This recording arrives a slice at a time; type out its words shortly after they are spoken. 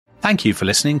Thank you for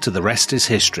listening to The Rest is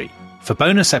History. For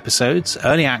bonus episodes,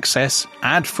 early access,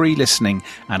 ad-free listening,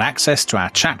 and access to our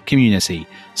chat community,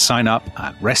 sign up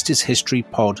at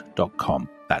restishistorypod.com.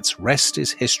 That's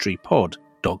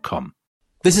restishistorypod.com.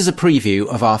 This is a preview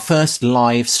of our first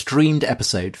live streamed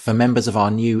episode for members of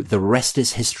our new The Rest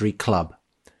is History Club.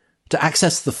 To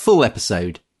access the full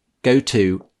episode, go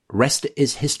to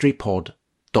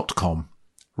restishistorypod.com.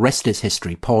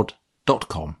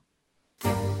 restishistorypod.com.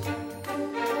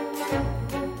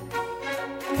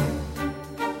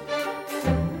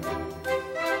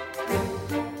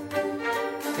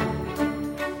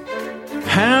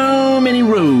 How many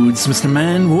roads must a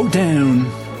man walk down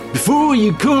before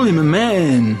you call him a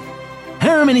man?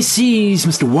 How many seas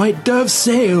must a white dove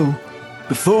sail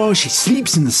before she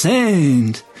sleeps in the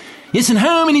sand? Yes, and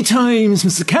how many times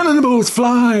must the cannonballs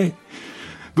fly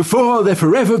before they're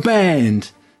forever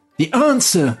banned? The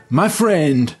answer, my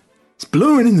friend, is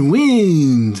blowing in the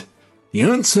wind. The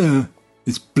answer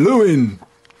is blowing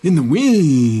in the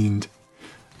wind.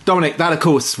 Dominic, that of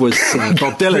course was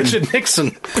Bob Dylan. Richard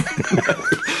Nixon.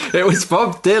 It was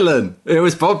Bob Dylan. It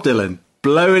was Bob Dylan.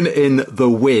 Blowing in the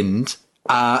Wind.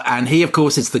 And he, of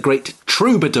course, is the great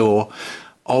troubadour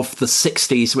of the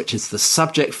 60s, which is the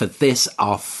subject for this,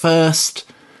 our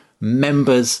first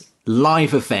members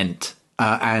live event.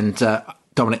 Dominic,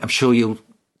 I'm sure you'll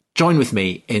join with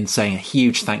me in saying a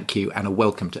huge thank you and a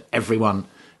welcome to everyone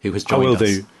who has joined us. I will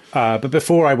do. But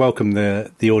before I welcome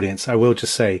the audience, I will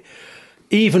just say,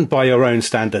 even by your own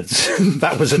standards,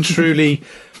 that was a truly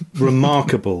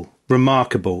remarkable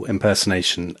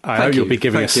impersonation. I know you'll be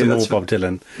giving us some more Bob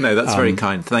Dylan. No, that's very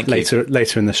kind. Thank you.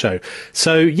 Later in the show.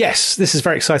 So, yes, this is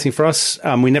very exciting for us.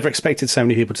 We never expected so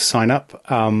many people to sign up.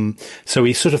 So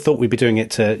we sort of thought we'd be doing it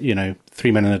to,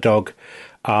 3 men and a dog.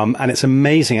 And it's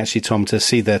amazing, actually, Tom, to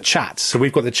see the chat. So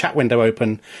we've got the chat window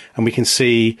open and we can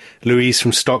see Louise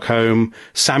from Stockholm,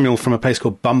 Samuel from a place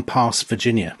called Bumpass,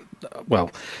 Virginia. Well,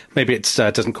 maybe it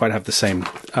doesn't quite have the same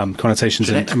connotations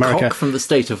Jeanette in America. Koch from the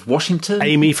state of Washington.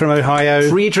 Amy from Ohio.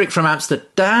 Friedrich from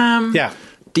Amsterdam. Yeah.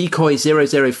 Decoy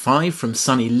 005 from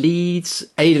sunny Leeds.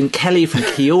 Aidan Kelly from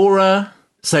Kiora.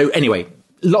 So anyway,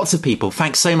 lots of people.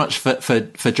 Thanks so much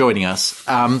for joining us.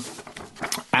 And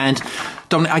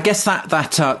Dominic, I guess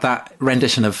that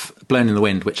rendition of "Blown in the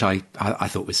Wind," which I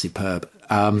thought was superb.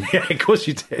 Yeah, of course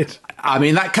you did. I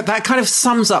mean, that kind of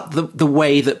sums up the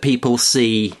way that people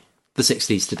see the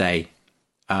 60s today.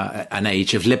 An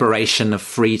age of liberation, of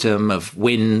freedom, of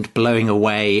wind blowing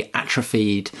away,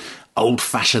 atrophied,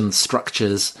 old-fashioned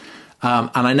structures. And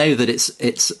I know that it's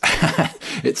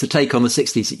it's a take on the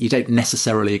 60s that you don't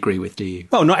necessarily agree with, do you?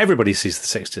 Well, not everybody sees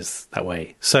the 60s that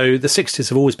way. So the 60s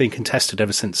have always been contested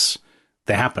ever since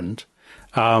they happened.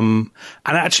 And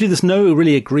actually, there's no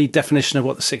really agreed definition of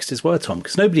what the 60s were, Tom,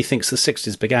 because nobody thinks the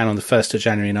 60s began on the 1st of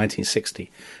January 1960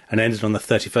 and ended on the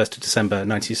 31st of December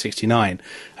 1969.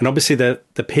 And obviously, the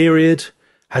period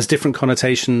has different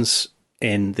connotations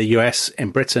in the US,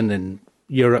 in Britain, in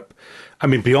Europe. I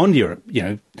mean, beyond Europe,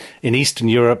 in Eastern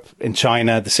Europe, in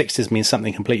China, the 60s means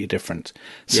something completely different.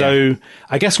 So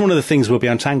I guess one of the things we'll be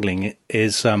untangling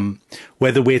is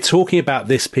whether we're talking about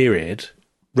this period,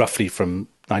 roughly from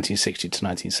 1960 to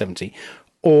 1970,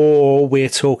 or we're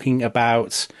talking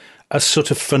about a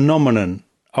sort of phenomenon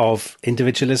of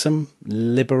individualism,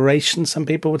 liberation, some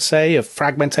people would say, of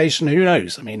fragmentation. Who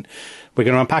knows? I mean, we're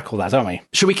going to unpack all that, aren't we?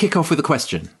 Shall we kick off with a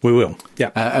question? We will,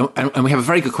 yeah. And we have a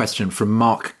very good question from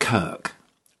Mark Kirk.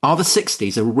 Are the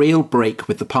 60s a real break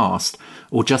with the past,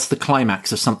 or just the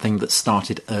climax of something that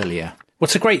started earlier?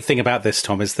 What's a great thing about this,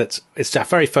 Tom, is that it's our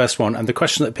very first one, and the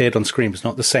question that appeared on screen was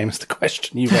not the same as the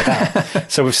question you read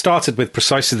out. So we've started with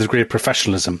precisely the degree of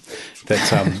professionalism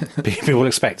that people will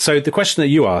expect. So the question that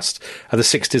you asked, are the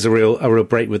 60s a real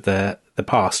break with the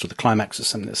past, or the climax of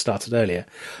something that started earlier?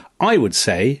 I would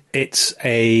say it's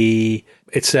a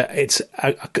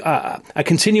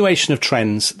continuation of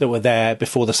trends that were there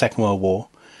before the Second World War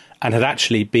and had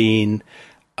actually been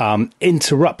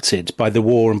interrupted by the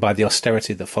war and by the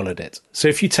austerity that followed it. So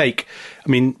if you take,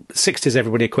 60s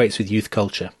everybody equates with youth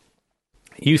culture.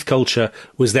 Youth culture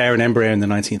was there in embryo in the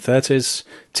 1930s.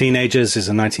 Teenagers is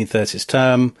a 1930s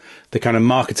term. The kind of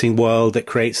marketing world that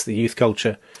creates the youth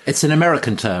culture. It's an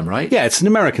American term, right? Yeah, it's an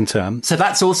American term. So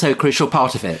that's also a crucial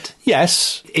part of it.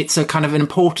 Yes. It's a kind of an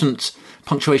important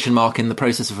punctuation mark in the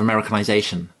process of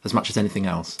Americanization as much as anything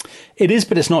else. It is,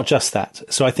 but it's not just that.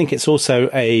 So I think it's also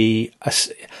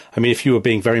if you were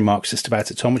being very Marxist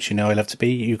about it, Tom, which you know I love to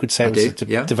be, you could say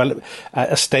develop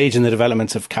a stage in the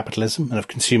development of capitalism and of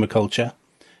consumer culture,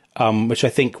 which I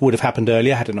think would have happened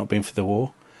earlier had it not been for the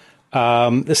war.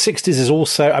 The 60s is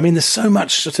also, there's so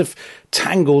much sort of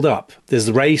tangled up. There's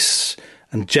the race,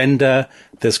 and gender.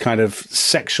 There's kind of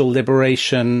sexual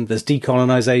liberation. There's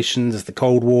decolonization. There's the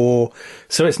Cold War.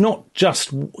 So it's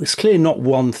clearly not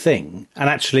one thing. And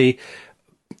actually,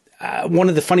 one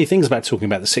of the funny things about talking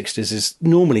about the 60s is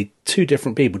normally two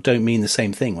different people don't mean the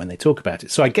same thing when they talk about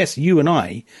it. So I guess you and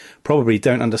I probably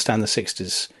don't understand the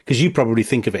 60s because you probably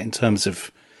think of it in terms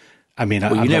of, I mean,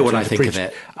 well, you know what I think of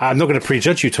it. I'm not going to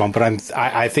prejudge you, Tom, but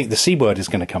I think the C word is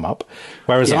going to come up.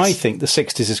 Whereas I think the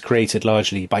 60s is created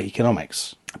largely by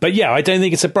economics. But yeah, I don't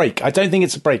think it's a break. I don't think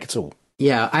it's a break at all.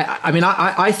 Yeah,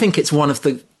 I think it's one of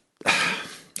the...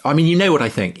 I mean, you know what I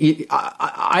think.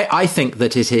 I think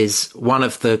that it is one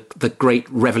of the great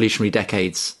revolutionary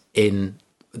decades in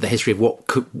the history of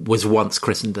what was once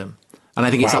Christendom, and I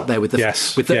think it's up there with the. I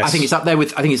think it's up there with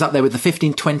the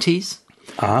 1520s.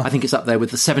 I think it's up there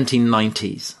with the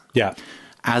 1790s. Yeah,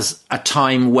 as a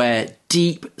time where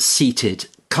deep-seated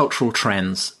cultural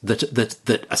trends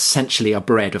that essentially are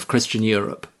bred of Christian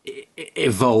Europe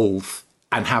evolve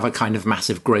and have a kind of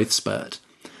massive growth spurt.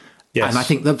 Yes. And I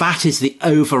think that is the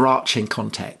overarching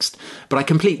context. But I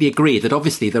completely agree that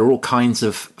obviously there are all kinds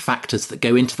of factors that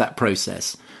go into that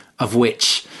process, of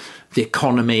which the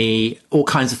economy, all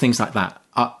kinds of things like that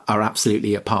are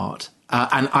absolutely a part.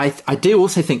 And I do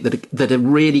also think that a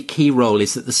really key role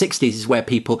is that the 60s is where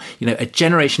people, a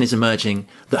generation is emerging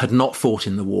that had not fought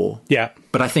in the war. Yeah.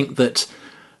 But I think that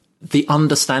the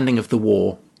understanding of the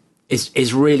war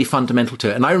is really fundamental to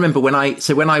it. And I remember when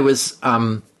I was...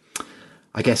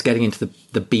 I guess getting into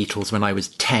the Beatles when I was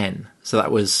 10. So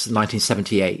that was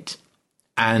 1978.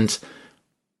 And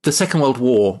the Second World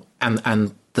War and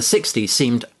the 60s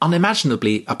seemed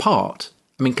unimaginably apart.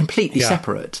 I mean, completely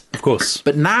separate. Of course.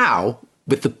 But now,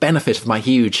 with the benefit of my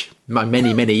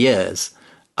many, many years,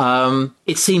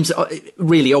 it seems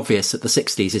really obvious that the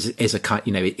 60s is a kind,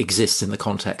 it exists in the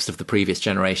context of the previous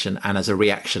generation and as a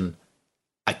reaction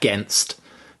against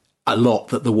a lot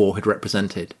that the war had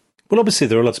represented. Well, obviously,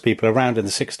 there are lots of people around in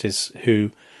the 60s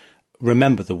who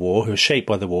remember the war, who are shaped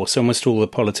by the war. So almost all the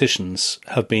politicians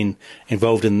have been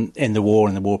involved in the war,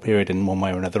 in the war period in one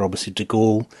way or another. Obviously, de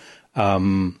Gaulle,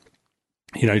 John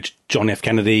F.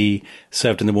 Kennedy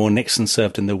served in the war. Nixon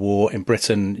served in the war. In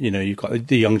Britain, you've got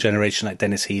the young generation like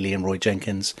Dennis Healey and Roy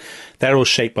Jenkins. They're all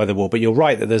shaped by the war. But you're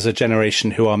right that there's a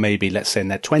generation who are maybe, let's say, in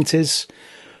their 20s,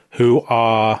 who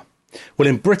are... Well,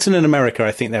 in Britain and America,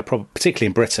 I think they're particularly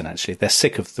in Britain, actually, they're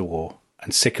sick of the war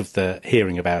and sick of the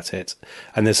hearing about it.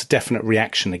 And there's a definite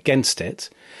reaction against it.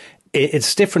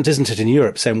 It's different, isn't it, in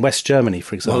Europe? So in West Germany,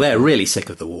 for example. Well, they're really sick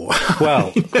of the war.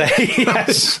 Well,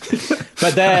 yes.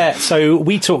 But so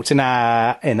we talked in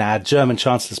our German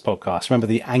Chancellor's podcast, remember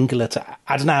the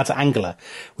Adenauer to Angela?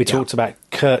 We talked about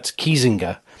Kurt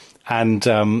Kiesinger and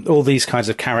all these kinds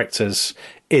of characters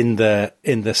in the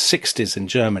 60s in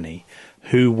Germany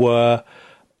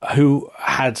who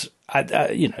had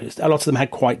a lot of them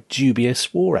had quite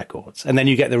dubious war records. And then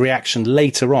you get the reaction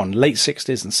later on, late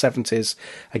 60s and 70s,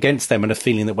 against them, and a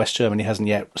feeling that West Germany hasn't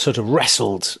yet sort of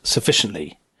wrestled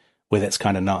sufficiently with its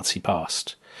kind of Nazi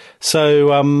past.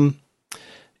 So,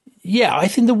 I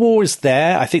think the war is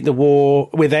there. I think the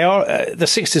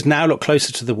 60s now look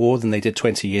closer to the war than they did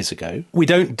 20 years ago.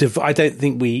 I don't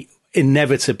think we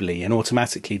inevitably and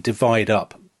automatically divide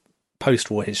up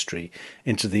post-war history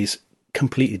into these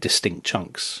completely distinct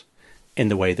chunks in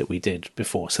the way that we did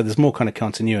before. So there's more kind of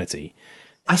continuity.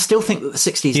 I still think that the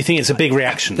 60s... Do you think it's a big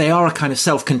reaction? They are a kind of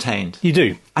self-contained. You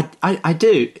do? I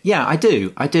do. Yeah, I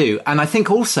do. And I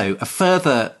think also a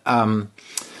further...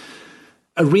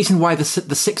 a reason why the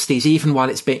 60s, even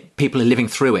while people are living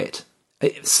through it,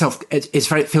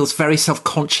 feels very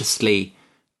self-consciously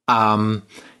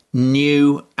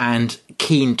new and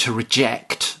keen to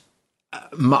reject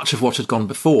much of what had gone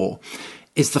before,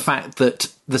 is the fact that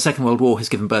the Second World War has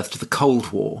given birth to the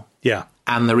Cold War. Yeah.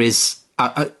 And there is,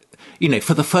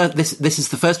 for the first, this is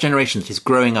the first generation that is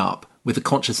growing up with the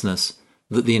consciousness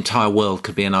that the entire world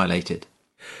could be annihilated.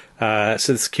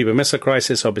 So this Cuban Missile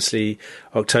Crisis, obviously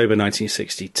October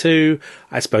 1962.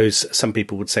 I suppose some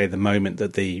people would say the moment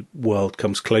that the world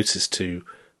comes closest to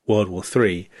World War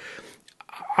III.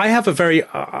 I have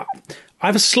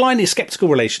a slightly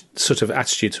sceptical sort of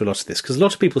attitude to a lot of this, because a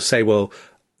lot of people say, well,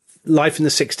 life in the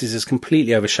 60s is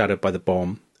completely overshadowed by the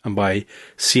bomb and by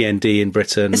CND in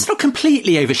Britain. It's not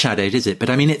completely overshadowed, is it? But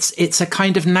I mean, it's a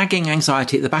kind of nagging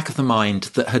anxiety at the back of the mind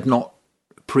that had not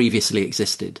previously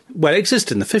existed. Well, it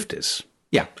existed in the 50s.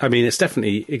 Yeah. I mean, it's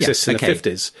definitely exists in the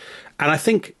 50s. And I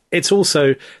think it's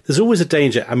also, there's always a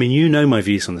danger. I mean, you know my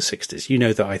views on the 60s. You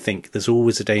know that I think there's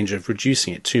always a danger of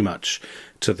reducing it too much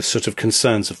to the sort of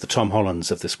concerns of the Tom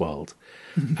Hollands of this world.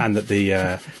 and that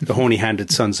the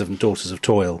horny-handed sons and daughters of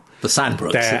toil, the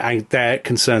Sandbrooks, their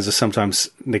concerns are sometimes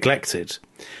neglected.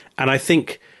 And I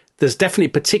think there's definitely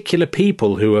particular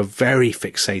people who are very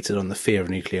fixated on the fear of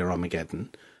nuclear Armageddon,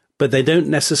 but they don't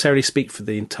necessarily speak for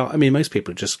the entire... I mean, most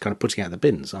people are just kind of putting out the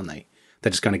bins, aren't they?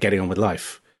 They're just kind of getting on with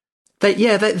life.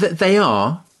 They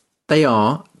are.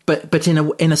 But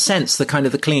in a sense, the kind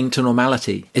of the clinging to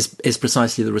normality is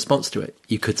precisely the response to it,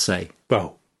 you could say.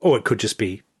 Well, or it could just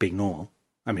be being normal.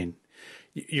 I mean,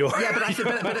 you're... Yeah, but I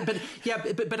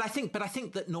think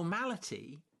that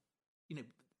normality, you know...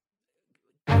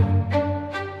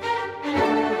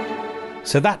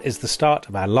 So that is the start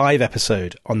of our live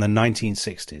episode on the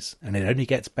 1960s, and it only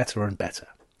gets better and better.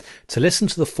 To listen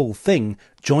to the full thing,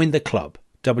 join the club,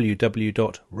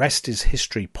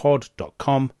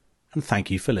 www.restishistorypod.com, and thank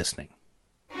you for listening.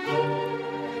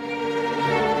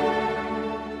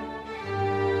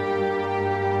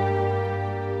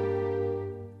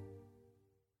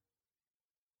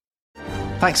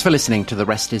 Thanks for listening to The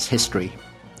Rest is History.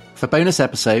 For bonus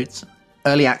episodes,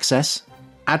 early access,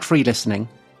 ad-free listening,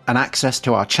 and access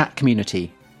to our chat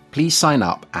community, please sign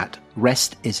up at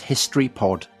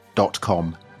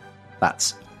restishistorypod.com.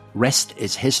 That's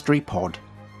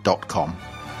restishistorypod.com.